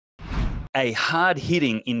A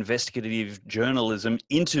hard-hitting investigative journalism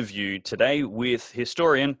interview today with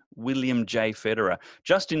historian William J. Federer,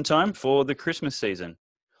 just in time for the Christmas season.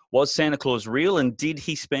 Was Santa Claus real, and did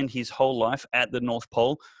he spend his whole life at the North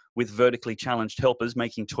Pole with vertically challenged helpers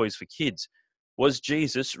making toys for kids? Was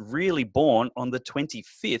Jesus really born on the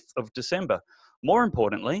 25th of December? More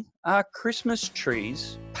importantly, are Christmas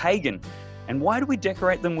trees pagan? And why do we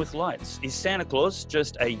decorate them with lights? Is Santa Claus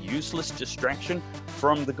just a useless distraction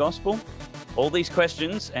from the gospel? All these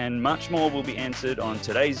questions and much more will be answered on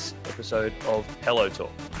today's episode of Pellowe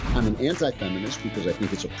Talk. I'm an anti-feminist because I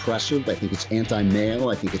think it's oppressive. I think it's anti-male.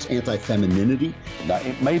 I think it's anti-femininity. Now,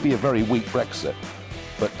 it may be a very weak Brexit,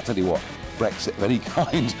 but I tell you what, Brexit of any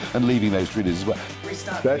kind and leaving those treaties as well.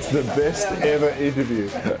 That's the best ever interview.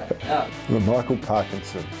 Michael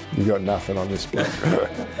Parkinson, you got nothing on this bloke.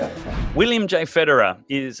 William J. Federer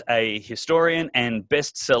is a historian and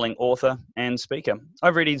best-selling author and speaker.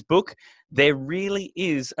 I've read his book, There Really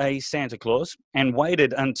Is a Santa Claus, and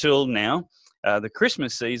waited until now, the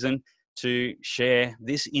Christmas season, to share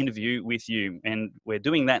this interview with you. And we're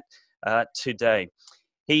doing that today.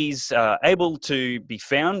 He's able to be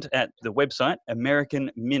found at the website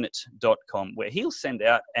AmericanMinute.com, where he'll send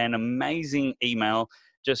out an amazing email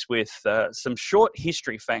just with some short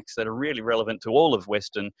history facts that are really relevant to all of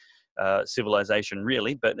Western civilization,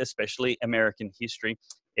 really, but especially American history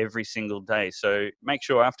every single day. So make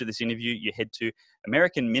sure after this interview you head to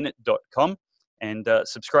AmericanMinute.com and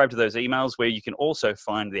subscribe to those emails, where you can also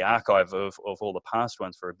find the archive of all the past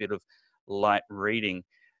ones for a bit of light reading.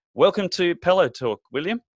 Welcome to Pellowe Talk,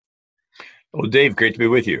 William. Well, Dave, great to be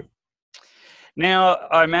with you. Now,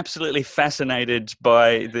 I'm absolutely fascinated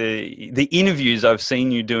by the interviews I've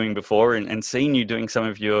seen you doing before and seen you doing some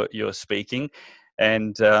of your speaking.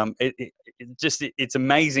 And it's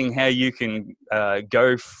amazing how you can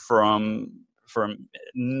go from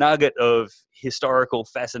nugget of historical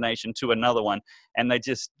fascination to another one, and they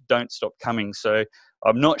just don't stop coming. So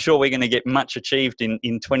I'm not sure we're going to get much achieved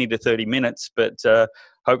in 20 to 30 minutes, but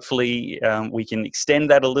hopefully we can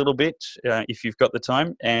extend that a little bit if you've got the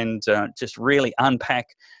time, and just really unpack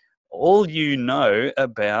all you know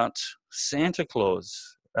about Santa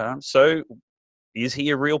Claus. So is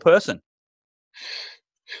he a real person?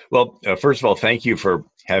 Well, first of all, thank you for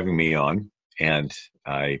having me on, and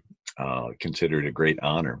I consider it a great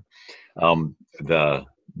honor. The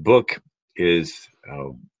book is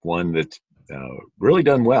one that's really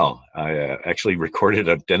done well. I actually recorded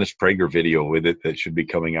a Dennis Prager video with it that should be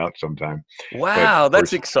coming out sometime. Wow,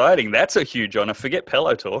 that's exciting. That's a huge honor. Forget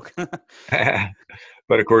Pellowe Talk.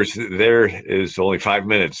 But of course, there is only 5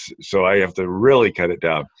 minutes, so I have to really cut it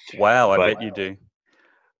down. Wow, I bet you do.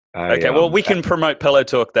 Okay, well, we can promote Pellowe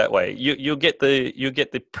Talk that way. You'll get the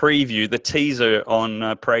preview, the teaser on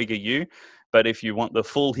PragerU, but if you want the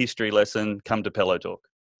full history lesson, come to Pellowe Talk.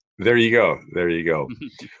 There you go.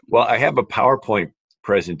 Well, I have a PowerPoint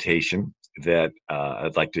presentation that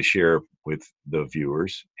I'd like to share with the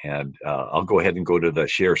viewers, and I'll go ahead and go to the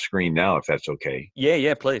share screen now, if that's okay.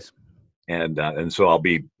 Yeah, please. And so I'll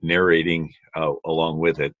be narrating along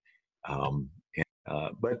with it.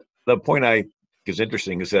 But the point I think is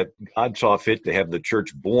interesting is that God saw fit to have the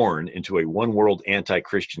church born into a one-world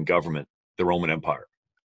anti-Christian government, the Roman Empire.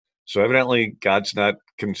 So evidently, God's not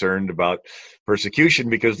concerned about persecution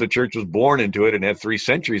because the church was born into it and had 3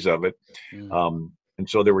 centuries of it. And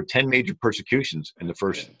so there were 10 major persecutions in the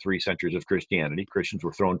first 3 centuries of Christianity. Christians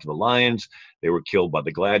were thrown to the lions. They were killed by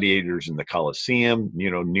the gladiators in the Colosseum. You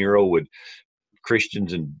know, Nero would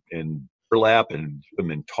Christians in burlap and put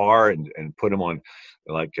them in tar and put them on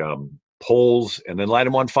poles and then light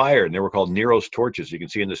them on fire. And they were called Nero's torches. You can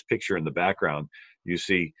see in this picture in the background, you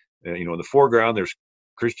see, in the foreground, there's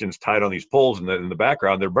Christians tied on these poles, and then in the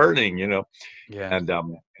background, they're burning, Yeah. And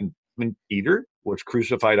Peter was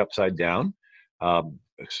crucified upside down. All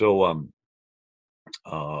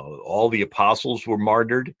the apostles were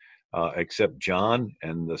martyred, except John.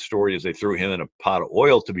 And the story is they threw him in a pot of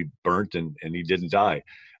oil to be burnt, and he didn't die.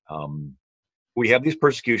 We have these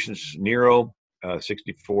persecutions, Nero,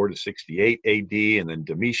 64 to 68 AD, and then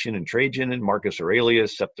Domitian and Trajan and Marcus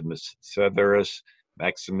Aurelius, Septimus Severus,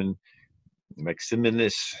 Maximinus,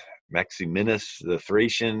 the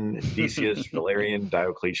Thracian, Decius, Valerian,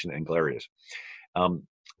 Diocletian, and Galerius. And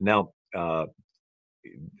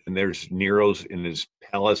there's Nero's in his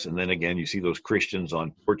palace, and then again you see those Christians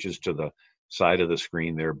on torches to the side of the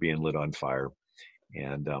screen there being lit on fire.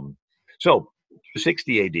 And so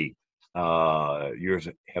 60 AD, you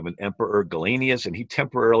have an Emperor Galenius, and he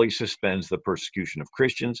temporarily suspends the persecution of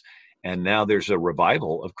Christians, and now there's a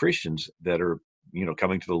revival of Christians that are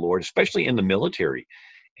coming to the Lord, especially in the military.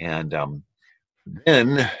 And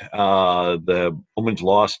Then the Romans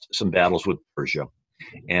lost some battles with Persia,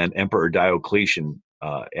 and Emperor Diocletian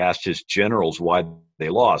asked his generals why they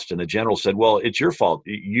lost. And the general said, well, it's your fault.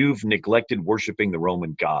 You've neglected worshiping the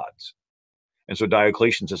Roman gods. And so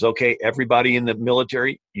Diocletian says, okay, everybody in the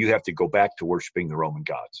military, you have to go back to worshiping the Roman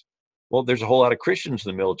gods. Well, there's a whole lot of Christians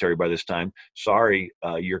in the military by this time. Sorry,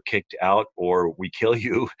 you're kicked out or we kill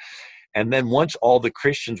you. And then once all the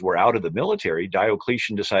Christians were out of the military,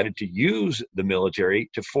 Diocletian decided to use the military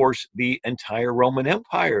to force the entire Roman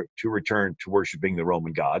Empire to return to worshiping the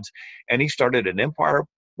Roman gods. And he started an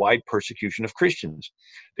empire-wide persecution of Christians.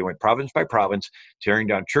 They went province by province, tearing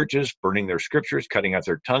down churches, burning their scriptures, cutting out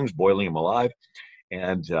their tongues, boiling them alive.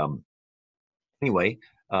 And anyway,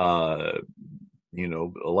 you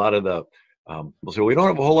know, a lot of the so we don't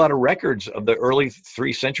have a whole lot of records of the early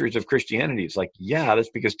 3 centuries of Christianity. It's like, yeah, that's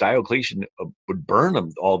because Diocletian would burn them,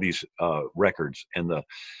 all these records, and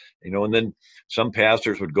and then some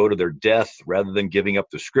pastors would go to their death rather than giving up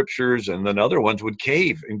the scriptures, and then other ones would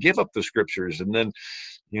cave and give up the scriptures, and then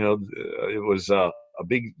it was a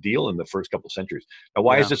big deal in the first couple centuries. Now,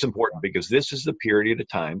 why is this important? Because this is the period of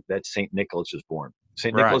time that Saint Nicholas is born.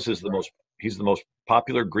 Saint Nicholas is he's the most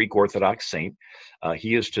popular Greek Orthodox saint.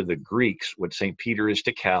 He is to the Greeks what St. Peter is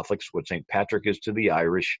to Catholics, what St. Patrick is to the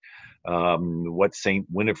Irish, what St.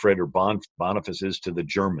 Winifred or Boniface is to the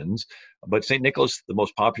Germans. But St. Nicholas, the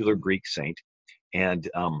most popular Greek saint, and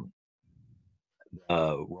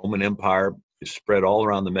Roman Empire is spread all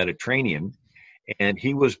around the Mediterranean. And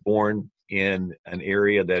he was born in an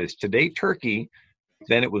area that is today Turkey.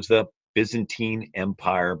 Then it was the Byzantine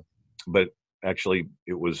Empire, but actually,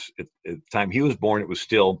 it was at the time he was born, it was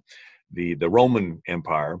still the Roman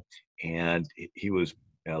Empire, and he was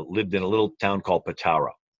lived in a little town called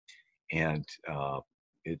Patara, and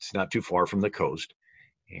it's not too far from the coast.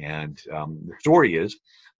 And the story is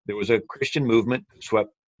there was a Christian movement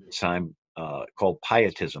swept this time called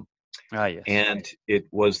Pietism. Ah, yes. And it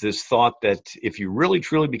was this thought that if you really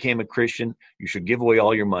truly became a Christian, you should give away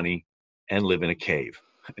all your money and live in a cave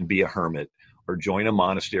and be a hermit or join a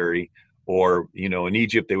monastery. Or, in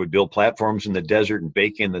Egypt, they would build platforms in the desert and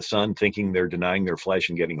bake in the sun, thinking they're denying their flesh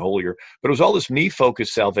and getting holier. But it was all this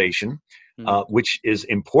me-focused salvation, which is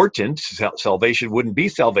important. Salvation wouldn't be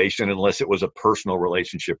salvation unless it was a personal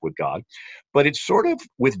relationship with God. But it sort of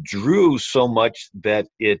withdrew so much that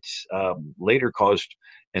it later caused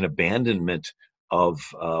an abandonment of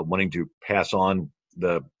wanting to pass on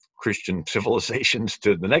the Christian civilizations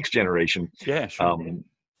to the next generation. Yeah, sure.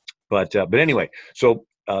 But anyway, so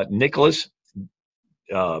Nicholas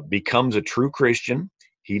becomes a true Christian.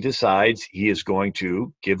 He decides he is going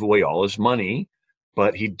to give away all his money,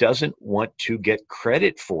 but he doesn't want to get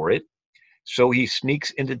credit for it. So he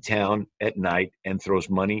sneaks into town at night and throws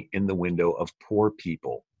money in the window of poor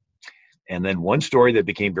people. And then one story that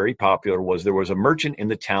became very popular was there was a merchant in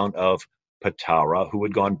the town of Patara who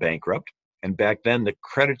had gone bankrupt. And back then, the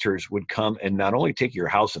creditors would come and not only take your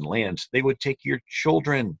house and lands, they would take your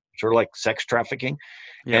children, sort of like sex trafficking.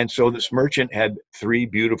 Yep. And so this merchant had 3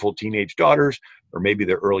 beautiful teenage daughters, or maybe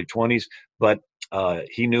their early 20s, but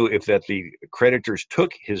he knew if that the creditors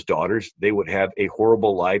took his daughters, they would have a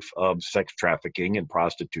horrible life of sex trafficking and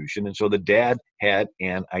prostitution. And so the dad had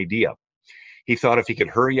an idea. He thought if he could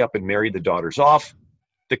hurry up and marry the daughters off,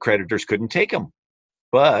 the creditors couldn't take them.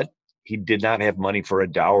 But he did not have money for a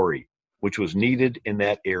dowry, which was needed in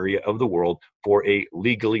that area of the world for a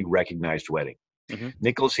legally recognized wedding. Mm-hmm.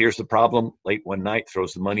 Nicholas hears the problem late one night,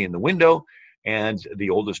 throws the money in the window, and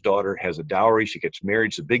the oldest daughter has a dowry. She gets married.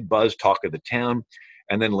 It's a big buzz, talk of the town.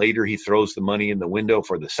 And then later he throws the money in the window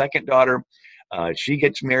for the second daughter. She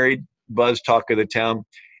gets married, buzz, talk of the town.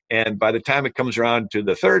 And by the time it comes around to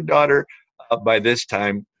the third daughter, by this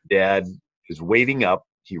time, Dad is waiting up.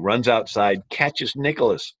 He runs outside, catches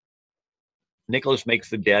Nicholas. Nicholas makes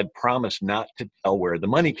the dad promise not to tell where the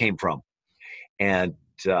money came from. And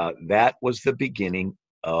that was the beginning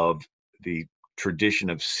of the tradition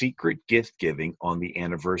of secret gift giving on the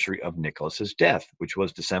anniversary of Nicholas's death, which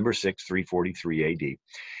was December 6, 343 AD.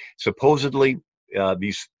 Supposedly,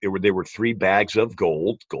 there were 3 bags of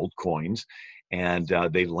gold coins, and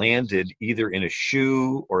they landed either in a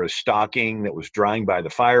shoe or a stocking that was drying by the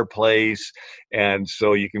fireplace. And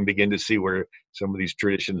so you can begin to see where some of these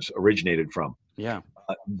traditions originated from. Yeah.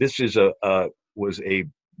 This was a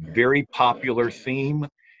very popular theme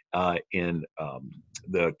in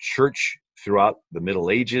the church throughout the Middle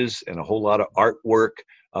Ages, and a whole lot of artwork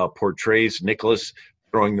portrays Nicholas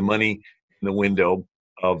throwing the money in the window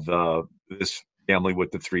of this family with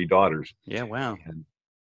the 3 daughters. Yeah, wow.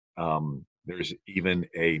 And there's even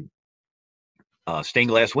a stained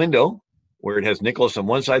glass window where it has Nicholas on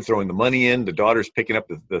one side throwing the money in, the daughter's picking up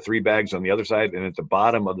the 3 bags on the other side, and at the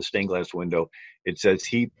bottom of the stained glass window, it says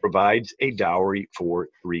he provides a dowry for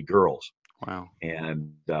 3 girls. Wow.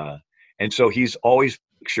 And so he's always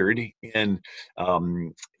pictured in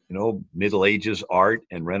Middle Ages art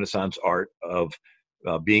and Renaissance art of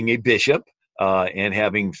being a bishop and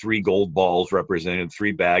having 3 gold balls representing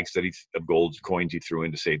 3 bags of gold coins he threw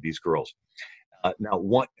in to save these girls.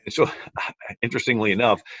 Interestingly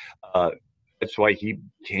enough, that's why he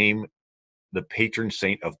became the patron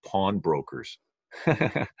saint of pawnbrokers.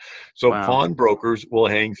 So Wow. pawnbrokers will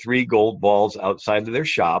hang 3 gold balls outside of their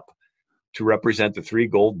shop to represent the 3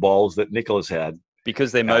 gold balls that Nicholas had.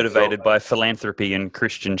 Because they're motivated by philanthropy and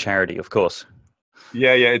Christian charity, of course.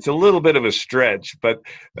 Yeah, it's a little bit of a stretch, but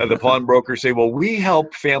the pawnbrokers say, well, we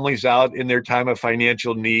help families out in their time of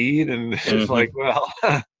financial need. And it's like, well,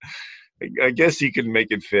 I guess he can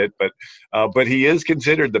make it fit, but he is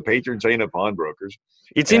considered the patron saint of pawnbrokers.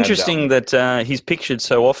 It's interesting that he's pictured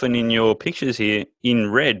so often in your pictures here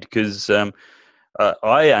in red, because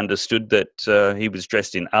I understood that he was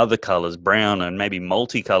dressed in other colors, brown and maybe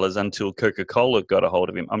multicolors, until Coca-Cola got a hold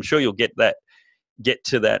of him. I'm sure you'll get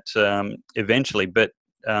to that eventually, but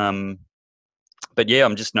yeah,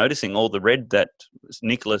 I'm just noticing all the red that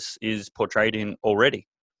Nicholas is portrayed in already.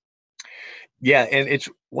 Yeah, and it's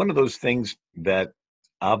one of those things that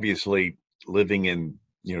obviously living in,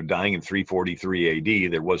 dying in 343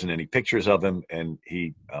 AD, there wasn't any pictures of him, and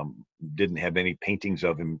he didn't have any paintings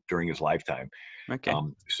of him during his lifetime. Okay.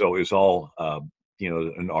 So it was all,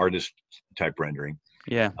 an artist type rendering.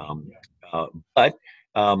 Yeah. But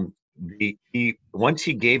once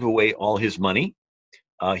he gave away all his money,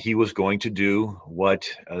 he was going to do what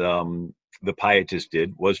the pietists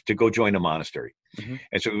did, was to go join a monastery. Mm-hmm.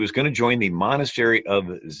 And so he was going to join the monastery of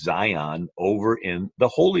Zion over in the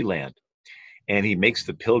Holy Land. And he makes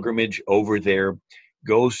the pilgrimage over there,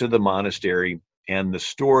 goes to the monastery, and the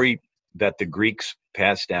story that the Greeks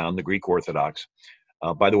passed down, the Greek Orthodox,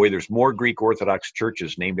 by the way, there's more Greek Orthodox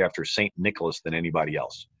churches named after Saint Nicholas than anybody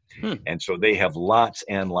else. And so they have lots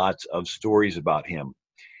and lots of stories about him.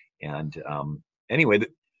 And anyway,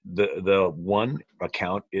 the one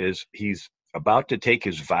account is he's about to take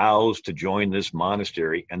his vows to join this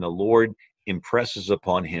monastery, and the Lord impresses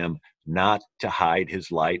upon him not to hide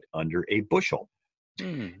his light under a bushel.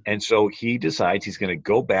 And so he decides he's going to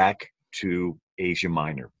go back to Asia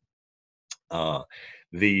Minor.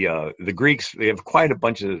 The Greeks, they have quite a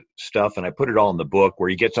bunch of stuff, and I put it all in the book, where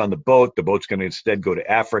he gets on the boat's going to instead go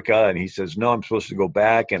to Africa, and he says, no, I'm supposed to go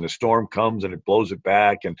back, and a storm comes and it blows it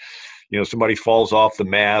back, and somebody falls off the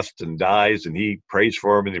mast and dies, and he prays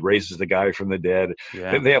for him, and he raises the guy from the dead.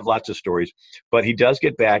 Yeah. They have lots of stories, but he does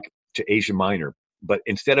get back to Asia Minor. But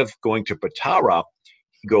instead of going to Patara,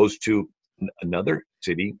 he goes to another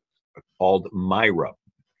city called Myra.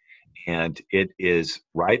 And it is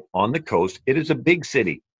right on the coast. It is a big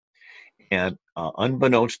city. And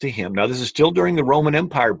unbeknownst to him, now this is still during the Roman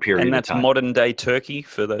Empire period. And that's modern day Turkey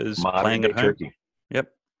for those playing at home. Turkey. Yep.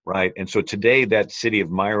 Right. And so today that city of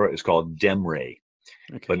Myra is called Demre.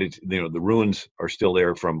 Okay. But it's, the ruins are still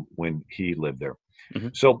there from when he lived there. Mm-hmm.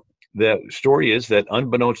 So the story is that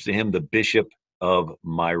unbeknownst to him, the bishop of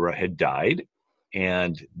Myra had died,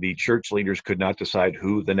 and the church leaders could not decide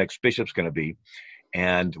who the next bishop's going to be.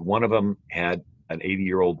 And one of them had an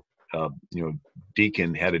 80-year-old,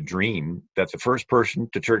 deacon had a dream that the first person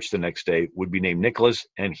to church the next day would be named Nicholas,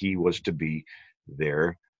 and he was to be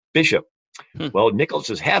their bishop. Well,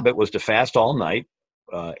 Nicholas's habit was to fast all night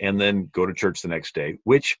and then go to church the next day,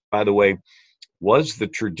 which, by the way, was the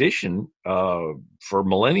tradition for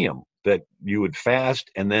millennium, that you would fast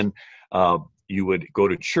and then you would go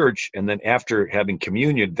to church, and then after having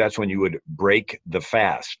communion, that's when you would break the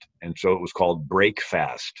fast. And so it was called break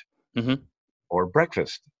fast or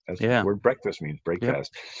breakfast. That's the word breakfast means, break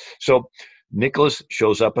fast. So Nicholas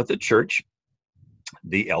shows up at the church.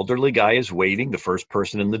 The elderly guy is waiting. The first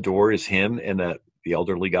person in the door is him, and the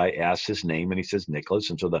elderly guy asks his name, and he says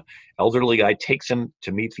Nicholas. And so the elderly guy takes him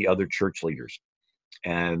to meet the other church leaders,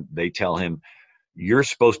 and they tell him, you're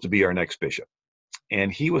supposed to be our next bishop. And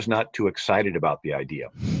he was not too excited about the idea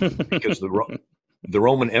because the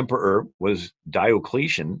Roman emperor was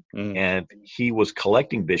Diocletian, and he was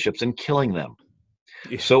collecting bishops and killing them.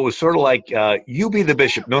 Yeah. So it was sort of like, you be the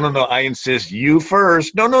bishop. No, I insist, you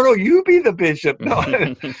first. No, you be the bishop.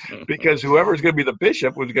 No, because whoever's going to be the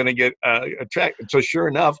bishop was going to get attracted. So sure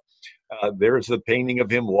enough, there's the painting of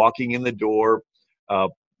him walking in the door.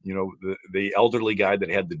 The elderly guy that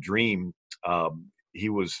had the dream, he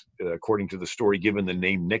was, according to the story, given the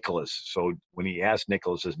name Nicholas. So when he asked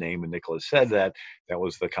Nicholas his name and Nicholas said that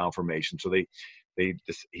was the confirmation. So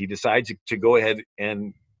he decides to go ahead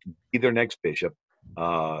and be their next bishop.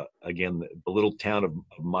 Again, the little town of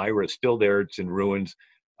Myra is still there. It's in ruins.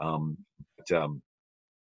 It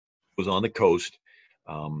was on the coast.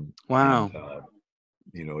 Wow.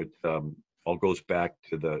 And, it all goes back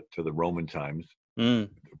to the Roman times, Mm.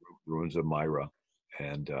 the ruins of Myra.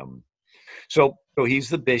 And so he's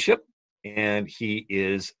the bishop, and he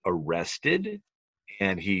is arrested,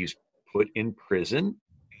 and he's put in prison,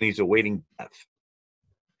 and he's awaiting death.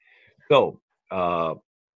 So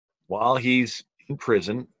while he's in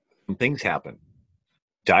prison, some things happen.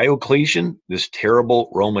 Diocletian, this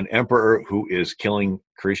terrible Roman emperor who is killing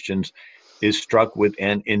Christians, is struck with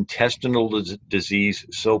an intestinal disease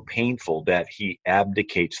so painful that he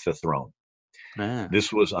abdicates the throne. Ah.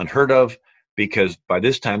 This was unheard of, because by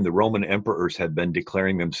this time the Roman emperors had been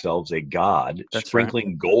declaring themselves a god, That's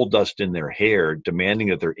sprinkling gold dust in their hair, demanding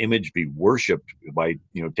that their image be worshipped by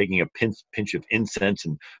taking a pinch of incense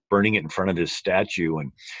and burning it in front of his statue.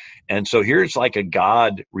 And so here's like a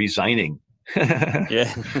god resigning.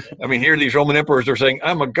 Yeah. I mean, here these Roman emperors are saying,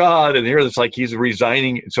 I'm a god, and here it's like he's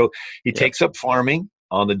resigning. So he takes up farming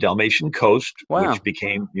on the Dalmatian coast, Wow. which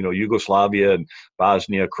became, Yugoslavia and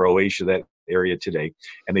Bosnia, Croatia, that area today.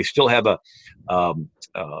 And they still have a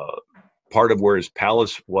part of where his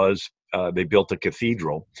palace was. They built a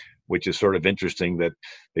cathedral, which is sort of interesting that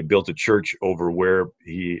they built a church over where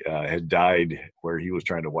he had died, where he was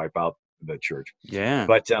trying to wipe out the church. Yeah.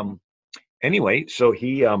 But anyway, so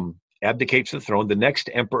he abdicates the throne. The next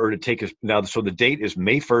emperor to take his so the date is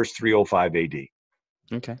May 1st, 305 AD.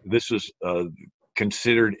 Okay. This is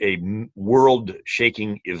considered a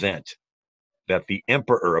world-shaking event, that the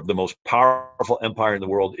emperor of the most powerful empire in the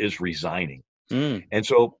world is resigning. Mm. And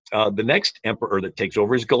so the next emperor that takes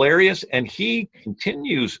over is Galerius, and he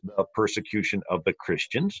continues the persecution of the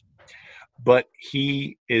Christians, but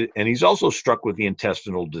he's also struck with the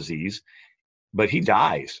intestinal disease, but he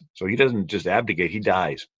dies. So he doesn't just abdicate, he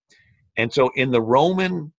dies. And so in the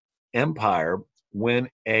Roman Empire, when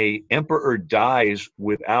a emperor dies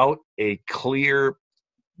without a clear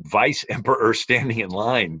vice emperor standing in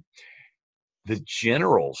line, the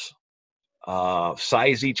generals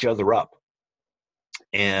size each other up,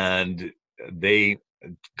 and they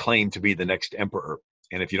claim to be the next emperor.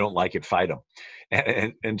 And if you don't like it, fight them.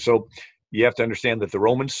 And so you have to understand that the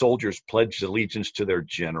Roman soldiers pledged allegiance to their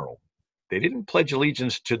general. They didn't pledge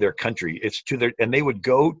allegiance to their country. It's to their, and they would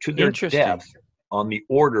go to their death on the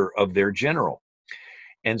order of their general.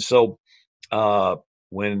 And so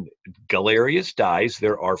when Galerius dies,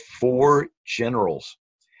 there are 4 generals,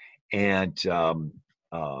 and 2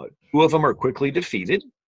 of them are quickly defeated.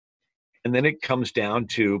 And then it comes down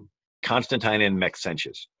to Constantine and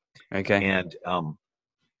Maxentius. Okay. And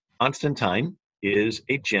Constantine is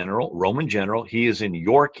a general, Roman general. He is in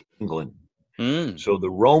York, England. Mm. So the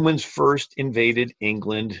Romans first invaded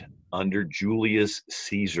England under Julius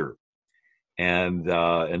Caesar. And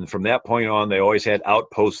from that point on, they always had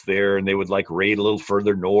outposts there, and they would like raid a little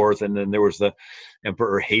further north. And then there was the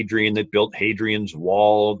Emperor Hadrian that built Hadrian's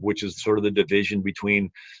Wall, which is sort of the division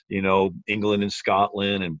between, England and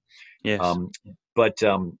Scotland. And yes.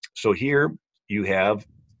 So here you have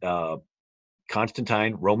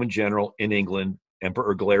Constantine, Roman general in England.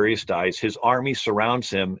 Emperor Galerius dies. His army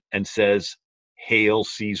surrounds him and says, "Hail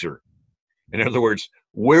Caesar." In other words,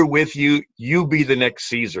 we're with you. You be the next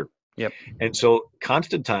Caesar. Yep. And so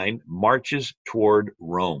Constantine marches toward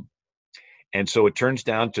Rome. And so it turns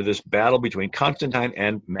down to this battle between Constantine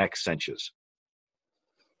and Maxentius.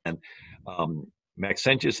 And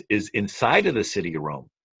Maxentius is inside of the city of Rome,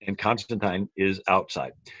 and Constantine is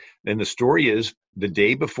outside. And the story is, the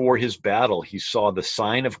day before his battle, he saw the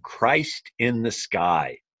sign of Christ in the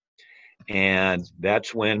sky. And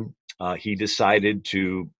that's when he decided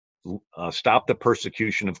to stop the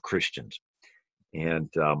persecution of Christians. And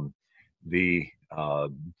the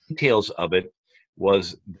details of it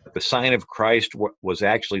was the sign of Christ was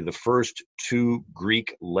actually the first 2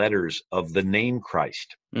 Greek letters of the name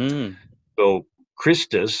Christ. Mm. So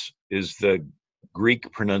Christus is the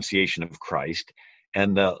Greek pronunciation of Christ,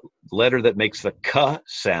 and the letter that makes the K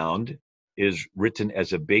sound is written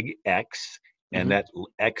as a big X, and that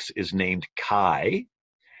X is named Chi.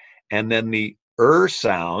 And then the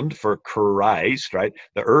sound for Christ, right?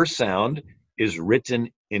 The sound is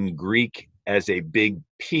written in Greek as a big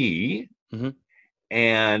P,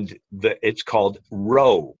 and it's called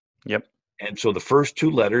Rho. Yep. And so the first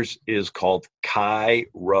 2 letters is called Chi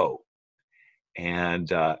Rho. And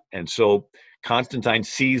so Constantine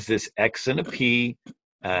sees this X and a P,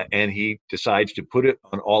 and he decides to put it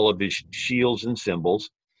on all of his shields and symbols.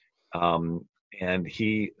 and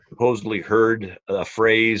he supposedly heard a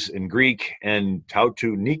phrase in Greek and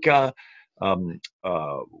tautu nika,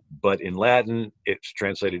 but in Latin it's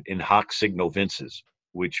translated in hoc signo vinces,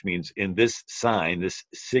 which means in this sign, this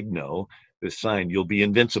signo, this sign, you'll be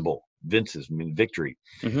invincible. Vinces mean victory.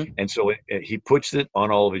 Mm-hmm. And so he puts it on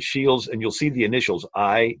all of his shields, and you'll see the initials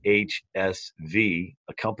IHSV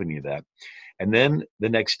accompany that. And then the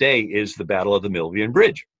next day is the Battle of the Milvian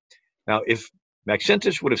Bridge. Now, if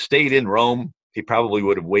Maxentius would have stayed in Rome, he probably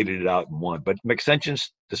would have waited it out and won. But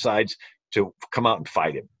Maxentius decides to come out and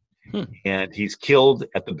fight him. And he's killed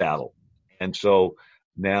at the battle. And so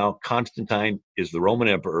now Constantine is the Roman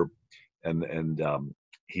emperor, and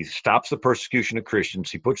he stops the persecution of Christians.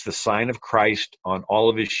 He puts the sign of Christ on all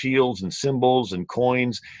of his shields and symbols and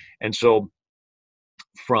coins. And so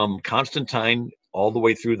from Constantine all the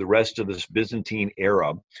way through the rest of this Byzantine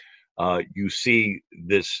era, you see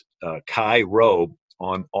this Chi Rho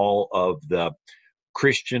on all of the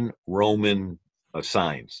Christian Roman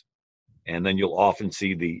signs. And then you'll often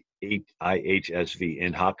see the IHSV,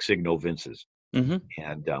 in hoc signo vinces. Mm-hmm.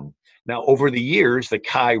 And now over the years, the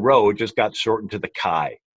Chi Rho just got shortened to the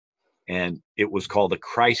Chi, and it was called the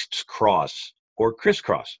Christ's Cross or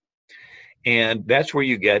crisscross. And that's where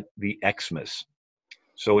you get the Xmas.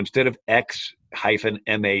 So instead of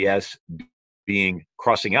X-MAS being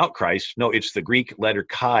crossing out Christ, no, it's the Greek letter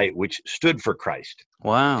Chi, which stood for Christ.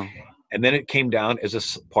 Wow. And then it came down as a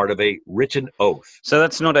part of a written oath. So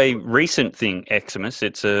that's not a recent thing, Xmas.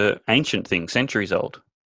 It's a ancient thing, centuries old.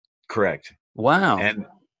 Correct. Wow.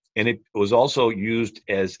 And it was also used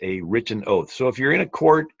as a written oath. So if you're in a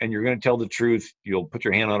court and you're going to tell the truth, you'll put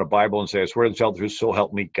your hand on a Bible and say, I swear to tell the truth, so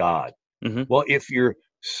help me God. Mm-hmm. Well, if you're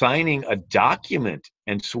signing a document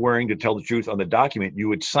and swearing to tell the truth on the document, you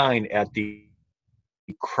would sign at the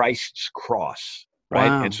Christ's cross, right?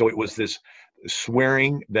 Wow. And so it was this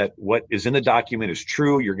swearing that what is in the document is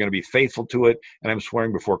true, you're going to be faithful to it, and I'm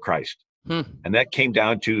swearing before Christ. And that came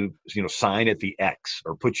down to, sign at the X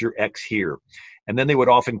or put your X here. And then they would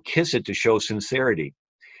often kiss it to show sincerity.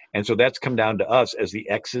 And so that's come down to us as the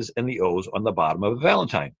X's and the O's on the bottom of a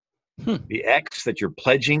Valentine. The X, that you're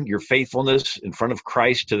pledging your faithfulness in front of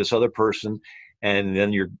Christ to this other person, and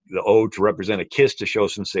then the O to represent a kiss to show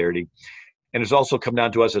sincerity. And it's also come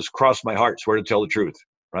down to us as cross my heart, swear to tell the truth,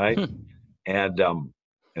 right? And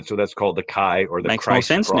so that's called the Chi, or the Makes Christ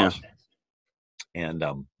more sense cross. now. And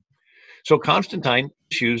so Constantine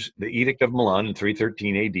issues the Edict of Milan in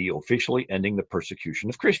 313 AD, officially ending the persecution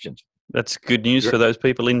of Christians. That's good news for those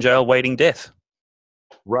people in jail waiting death.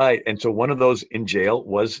 Right. And so one of those in jail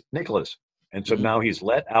was Nicholas. And so now he's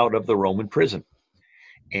let out of the Roman prison.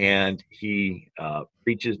 And he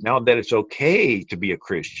preaches, now that it's okay to be a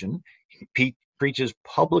Christian, he preaches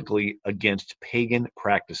publicly against pagan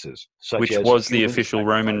practices, Which was the official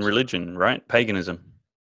Roman religion, right? Paganism.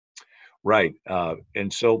 Right.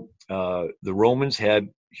 And so the Romans had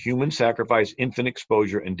human sacrifice, infant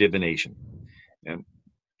exposure, and divination. And,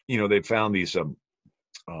 they found these,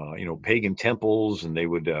 pagan temples, and they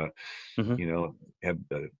would, have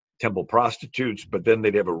temple prostitutes, but then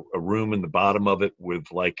they'd have a room in the bottom of it with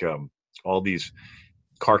all these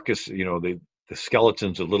carcass, the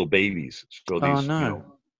skeletons of little babies. So these,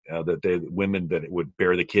 the women that would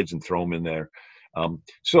bear the kids and throw them in there.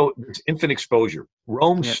 So infant exposure.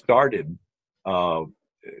 Rome started, the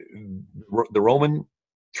Roman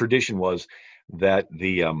tradition was that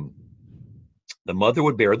the mother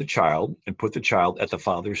would bear the child and put the child at the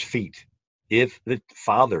father's feet. If the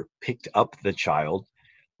father picked up the child,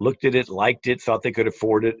 looked at it, liked it, thought they could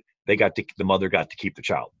afford it, the mother got to keep the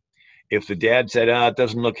child. If the dad said, it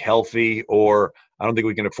doesn't look healthy, or I don't think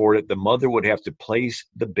we can afford it, the mother would have to place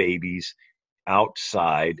the babies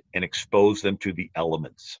outside and expose them to the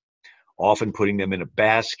elements, often putting them in a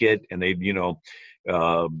basket, and they'd,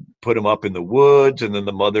 put them up in the woods, and then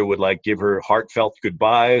the mother would give her heartfelt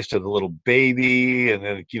goodbyes to the little baby, and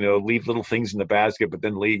then, leave little things in the basket, but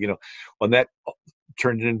then leave, when that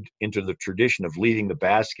turned into the tradition of leaving the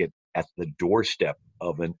basket at the doorstep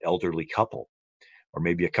of an elderly couple, or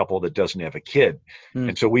maybe a couple that doesn't have a kid.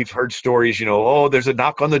 And so we've heard stories, there's a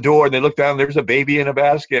knock on the door and they look down, there's a baby in a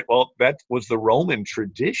basket. Well, that was the Roman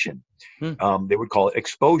tradition. They would call it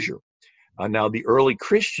exposure. Now, the early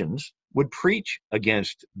Christians would preach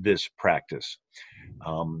against this practice,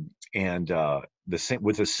 with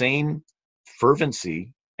the same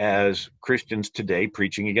fervency as Christians today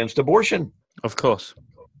preaching against abortion. Of course.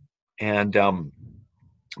 And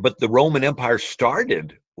but the Roman Empire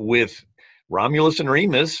started with Romulus and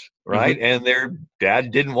Remus, right? And their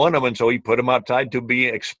dad didn't want them, and so he put them outside to be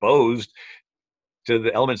exposed to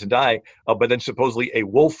the elements and die. But then supposedly a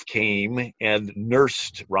wolf came and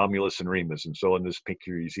nursed Romulus and Remus. And so in this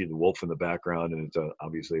picture, you see the wolf in the background, and it's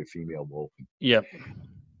obviously a female wolf. Yep.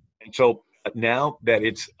 And so now that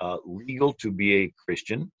it's legal to be a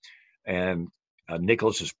Christian, and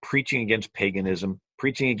Nicholas is preaching against paganism,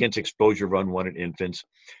 preaching against exposure of unwanted infants.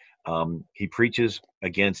 He preaches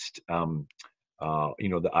against,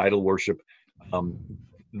 the idol worship.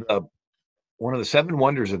 One of the seven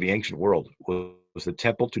wonders of the ancient world was the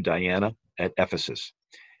temple to Diana at Ephesus.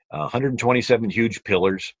 127 huge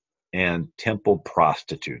pillars and temple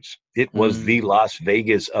prostitutes. It was the Las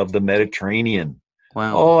Vegas of the Mediterranean.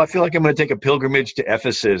 Wow. Oh, I feel like I'm going to take a pilgrimage to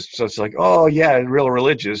Ephesus. So it's like, oh, yeah, real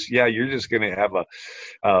religious. Yeah, you're just going to have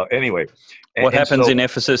anyway. What happens in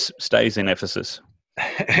Ephesus stays in Ephesus.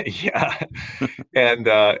 Yeah.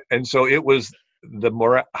 And so it was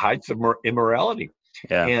the heights of immorality.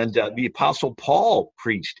 Yeah. And the Apostle Paul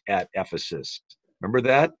preached at Ephesus. Remember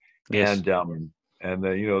that? Yes. And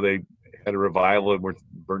they had a revival and were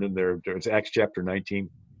burning it's Acts chapter 19.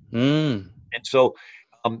 And so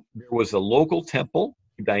there was a local temple,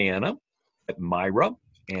 Diana, at Myra.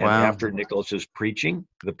 And after Nicholas's preaching,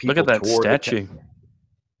 the people look at that tore statue.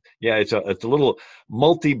 Yeah, it's a little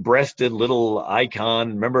multi-breasted little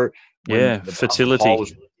icon. Remember?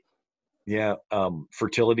 Fertility.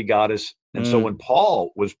 Fertility goddess. And so when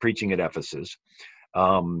Paul was preaching at Ephesus,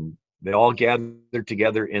 they all gathered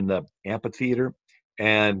together in the amphitheater,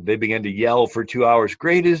 and they began to yell for 2 hours,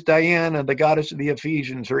 "Great is Diana, the goddess of the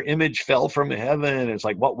Ephesians. Her image fell from heaven." It's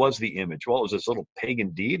like, what was the image? Well, it was this little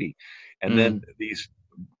pagan deity. And then these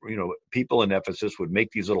people in Ephesus would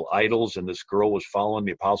make these little idols, and this girl was following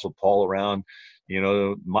the Apostle Paul around,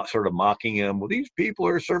 sort of mocking him. Well, these people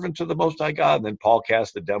are servants of the Most High God. And then Paul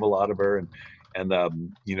cast the devil out of her, and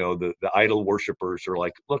the idol worshipers are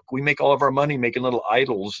like, look, we make all of our money making little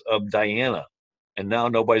idols of Diana, and now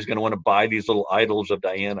nobody's going to want to buy these little idols of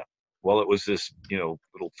Diana. Well, it was this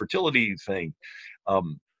little fertility thing.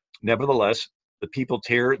 Nevertheless, the people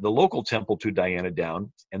tear the local temple to Diana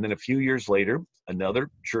down, and then a few years later, another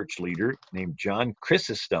church leader named John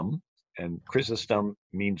Chrysostom, and Chrysostom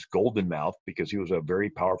means golden mouth because he was a very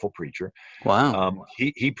powerful preacher. Wow.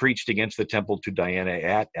 He preached against the temple to Diana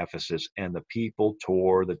at Ephesus, and the people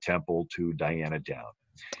tore the temple to Diana down.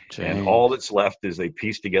 Jeez. And all that's left is they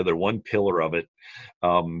piece together one pillar of it,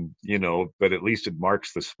 but at least it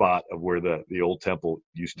marks the spot of where the old temple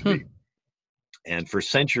used to be. And for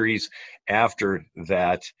centuries after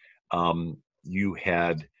that, you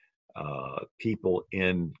had people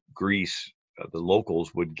in Greece, the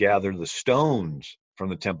locals would gather the stones from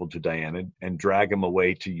the temple to Diana and drag them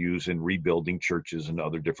away to use in rebuilding churches and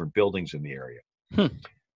other different buildings in the area.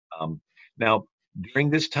 Now, during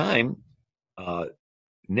this time,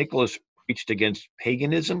 Nicholas preached against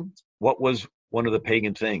paganism. What was one of the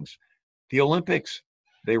pagan things? The Olympics.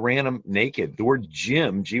 They ran them naked. The word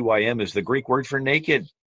gym, G-Y-M, is the Greek word for naked.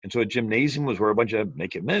 And so a gymnasium was where a bunch of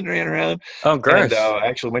naked men ran around. Oh, gross. And I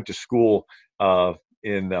actually went to school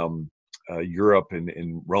in Europe and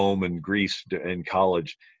in Rome and Greece in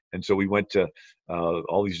college. And so we went to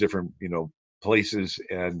all these different, places.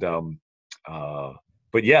 And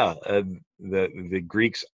but yeah, the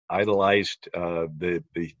Greeks idolized the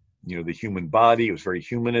human body. It was very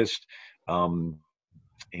humanist.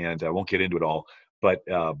 And I won't get into it all, but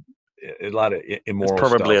a lot of immoral it's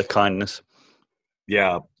probably stuff. a kindness.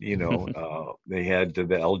 Yeah, they had the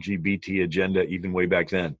LGBT agenda even way back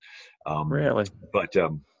then. Really? But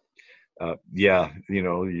you're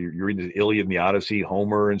reading the Iliad and the Odyssey,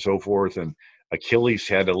 Homer and so forth, and Achilles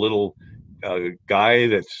had a little guy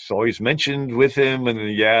that's always mentioned with him,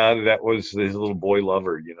 and that was his little boy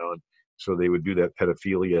lover, and so they would do that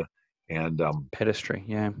pedophilia and pedestry,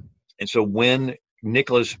 yeah. And so when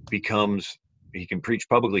Nicholas he can preach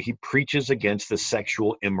publicly, he preaches against the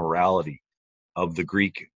sexual immorality of the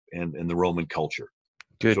Greek and the Roman culture.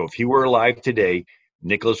 Good. So if he were alive today,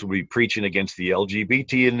 Nicholas would be preaching against the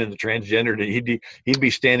LGBT and the transgender. He'd be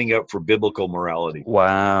standing up for biblical morality.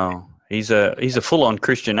 Wow, he's a full-on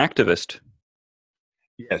Christian activist.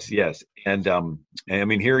 Yes, and I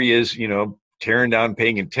mean, here he is, tearing down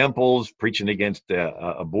pagan temples, preaching against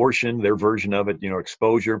abortion, their version of it,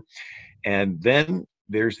 exposure, and then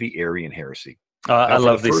there's the Arian heresy. I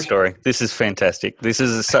love this story. This is fantastic. This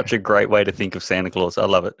is such a great way to think of Santa Claus. I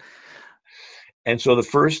love it. And so the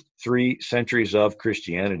first 3 centuries of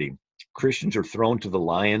Christianity, Christians are thrown to the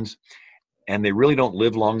lions, and they really don't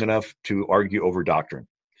live long enough to argue over doctrine.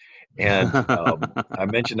 And I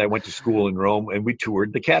mentioned I went to school in Rome, and we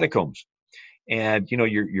toured the catacombs. And,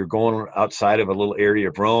 you're going outside of a little area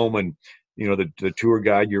of Rome, and the tour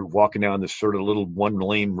guide, you're walking down this sort of little one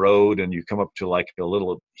lane road, and you come up to like a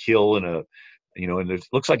little hill and and it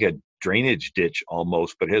looks like a drainage ditch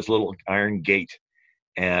almost, but it has a little iron gate.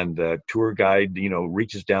 And the tour guide,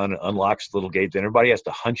 reaches down and unlocks the little gate. Then everybody has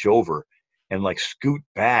to hunch over and like scoot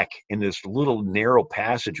back in this little narrow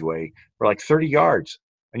passageway for like 30 yards.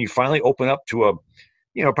 And you finally open up to a,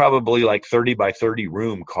 probably like 30 by 30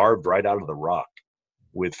 room carved right out of the rock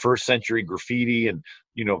with first century graffiti and,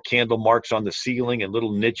 candle marks on the ceiling and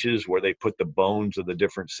little niches where they put the bones of the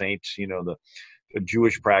different saints. The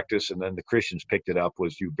Jewish practice, and then the Christians picked it up,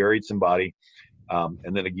 was you buried somebody.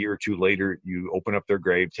 And then a year or two later, you open up their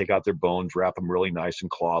grave, take out their bones, wrap them really nice in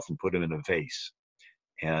cloth, and put them in a vase.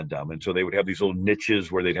 And so they would have these little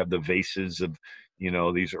niches where they'd have the vases of,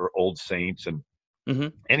 these are old saints. And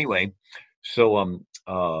anyway, so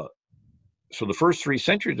the first 3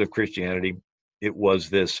 centuries of Christianity, it was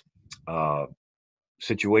this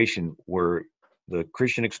situation where the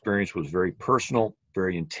Christian experience was very personal,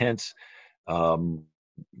 very intense.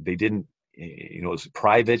 They didn't, it was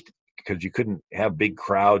private, because you couldn't have big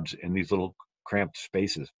crowds in these little cramped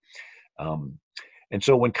spaces. And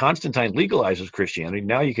so when Constantine legalizes Christianity,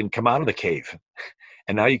 now you can come out of the cave,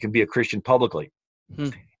 and now you can be a Christian publicly.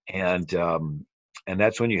 And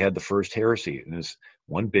that's when you had the first heresy. And this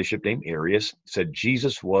one bishop named Arius said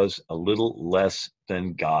Jesus was a little less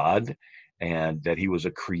than God, and that he was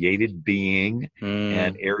a created being.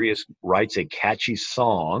 And Arius writes a catchy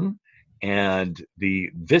song. And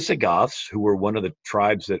the Visigoths, who were one of the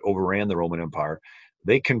tribes that overran the Roman Empire,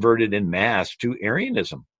 they converted en masse to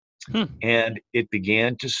Arianism. And it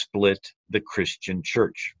began to split the Christian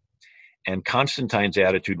church. And Constantine's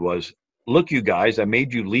attitude was, look, you guys, I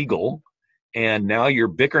made you legal, and now you're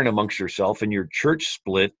bickering amongst yourself, and your church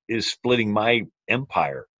split is splitting my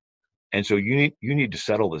empire. And so you need to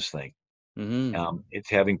settle this thing.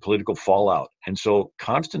 It's having political fallout. And so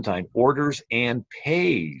Constantine orders and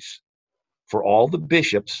pays for all the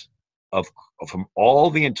bishops from all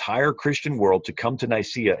the entire Christian world to come to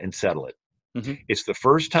Nicaea and settle it. It's the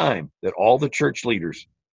first time that all the church leaders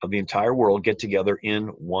of the entire world get together in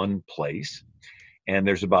one place. And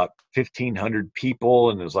there's about 1,500 people,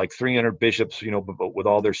 and there's like 300 bishops, but with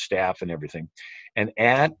all their staff and everything. And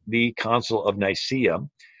at the Council of Nicaea,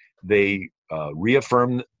 they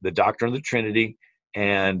reaffirm the doctrine of the Trinity,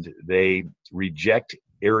 and they reject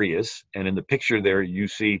Arius. And in the picture there, you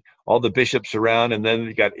see all the bishops around, and then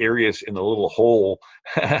you got Arius in a little hole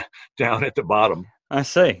down at the bottom. I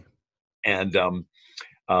see. And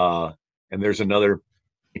there's another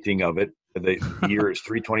painting of it. The year is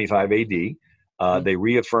 325 AD. They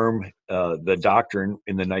reaffirm the doctrine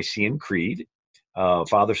in the Nicene Creed,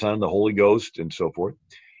 Father, Son, and the Holy Ghost, and so forth.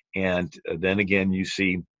 And then again, you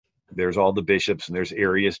see there's all the bishops, and there's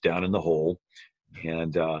Arius down in the hole.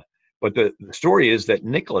 And but the story is that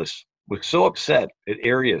Nicholas was so upset at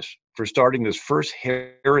Arius for starting this first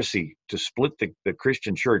heresy to split the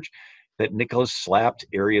Christian church that Nicholas slapped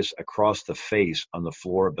Arius across the face on the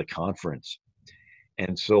floor of the conference.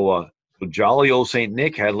 And so jolly old St.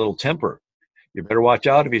 Nick had a little temper. You better watch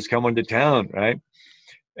out if he's coming to town, right?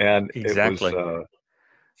 And exactly. It was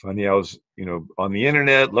funny. I was, on the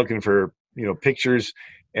internet looking for, pictures,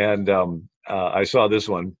 and I saw this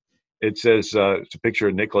one. It says, it's a picture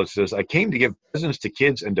of Nicholas. Says, I came to give presents to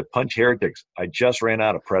kids and to punch heretics. I just ran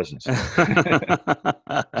out of presents.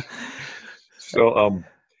 So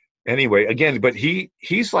anyway, again, but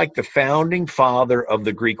he's like the founding father of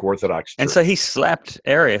the Greek Orthodox Church. And so he slapped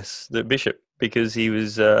Arius, the bishop, because he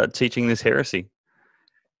was teaching this heresy.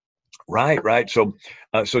 Right. So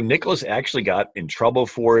Nicholas actually got in trouble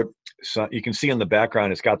for it. So you can see in the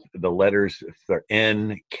background, it's got the letters, they're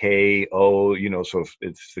N, K, O, so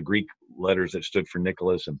it's the Greek letters that stood for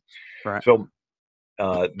Nicholas. And right. So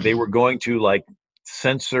they were going to like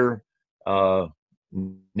censor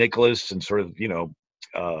Nicholas and sort of,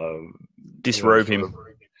 disrobe him.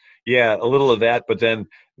 Yeah, a little of that. But then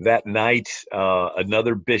that night,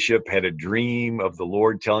 another bishop had a dream of the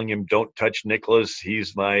Lord telling him, don't touch Nicholas.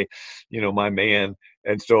 He's my, my man.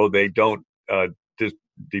 And so they don't just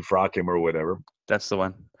defrock him or whatever. That's the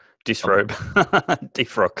one. Disrobe.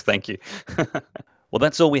 Defrock. Thank you. Well,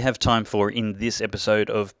 that's all we have time for in this episode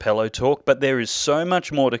of Pellowe Talk, but there is so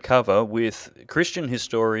much more to cover with Christian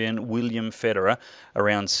historian William Federer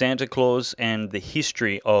around Santa Claus and the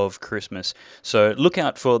history of Christmas. So look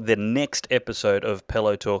out for the next episode of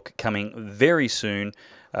Pellowe Talk coming very soon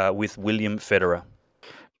with William Federer.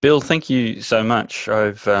 Bill, thank you so much.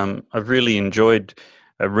 I've really enjoyed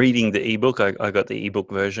reading the ebook. I got the ebook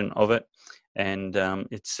version of it, and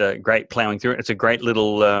it's great plowing through it. It's a great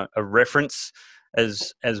little a reference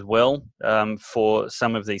as well for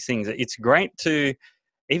some of these things. It's great to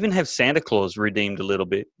even have Santa Claus redeemed a little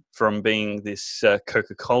bit from being this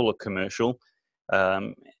Coca-Cola commercial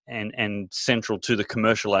and central to the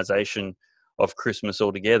commercialization of Christmas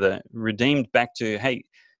altogether, redeemed back to, hey,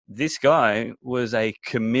 this guy was a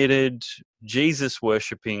committed,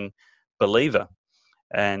 Jesus-worshipping believer.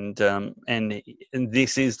 And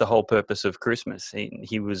this is the whole purpose of Christmas.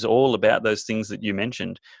 He was all about those things that you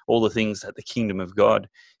mentioned, all the things that the kingdom of God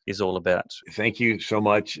is all about. Thank you so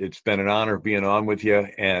much. It's been an honor being on with you.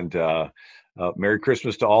 And Merry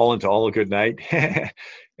Christmas to all, and to all a good night.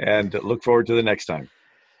 And look forward to the next time.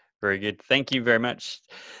 Very good. Thank you very much.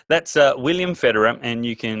 That's William Federer, and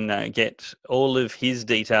you can get all of his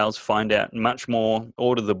details, find out much more,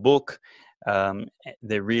 order the book.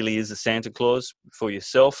 There really is a Santa Claus for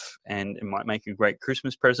yourself, and it might make a great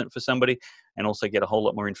Christmas present for somebody, and also get a whole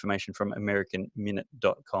lot more information from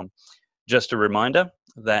AmericanMinute.com. Just a reminder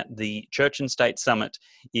that the Church and State Summit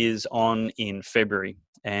is on in February,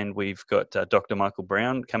 and we've got Dr. Michael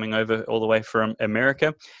Brown coming over all the way from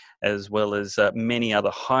America, as well as many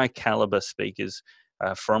other high caliber speakers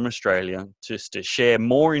from Australia, just to share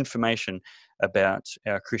more information about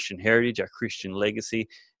our Christian heritage, our Christian legacy,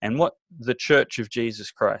 and what the Church of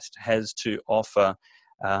Jesus Christ has to offer,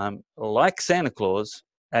 like Santa Claus,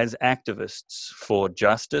 as activists for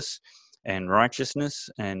justice and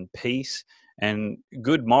righteousness and peace and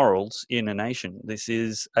good morals in a nation. This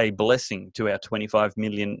is a blessing to our 25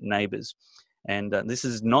 million neighbours. And this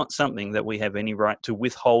is not something that we have any right to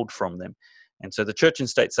withhold from them. And so the Church and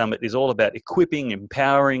State Summit is all about equipping,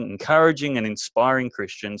 empowering, encouraging, and inspiring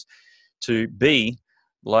Christians to be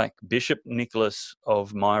like Bishop Nicholas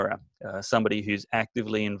of Myra, somebody who's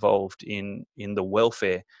actively involved in the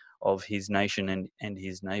welfare of his nation and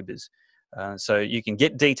his neighbours. So you can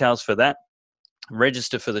get details for that,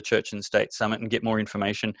 register for the Church and State Summit, and get more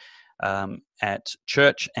information at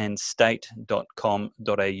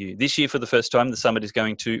churchandstate.com.au. This year, for the first time, the summit is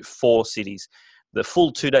going to 4 cities. The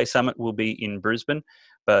full 2-day summit will be in Brisbane,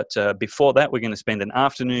 but before that, we're going to spend an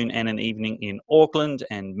afternoon and an evening in Auckland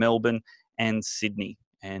and Melbourne and Sydney.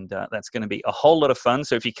 And that's going to be a whole lot of fun.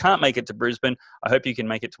 So if you can't make it to Brisbane, I hope you can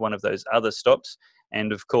make it to one of those other stops.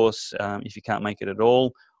 And of course, if you can't make it at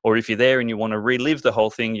all, or if you're there and you want to relive the whole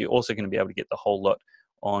thing, you're also going to be able to get the whole lot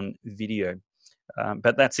on video.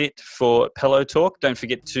 But that's it for Pellowe Talk. Don't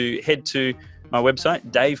forget to head to my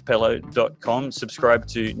website, davepellowe.com, subscribe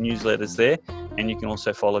to newsletters there, and you can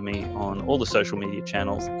also follow me on all the social media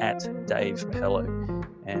channels at Dave Pellowe.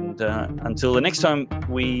 And until the next time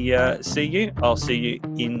we see you, I'll see you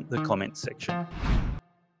in the comments section.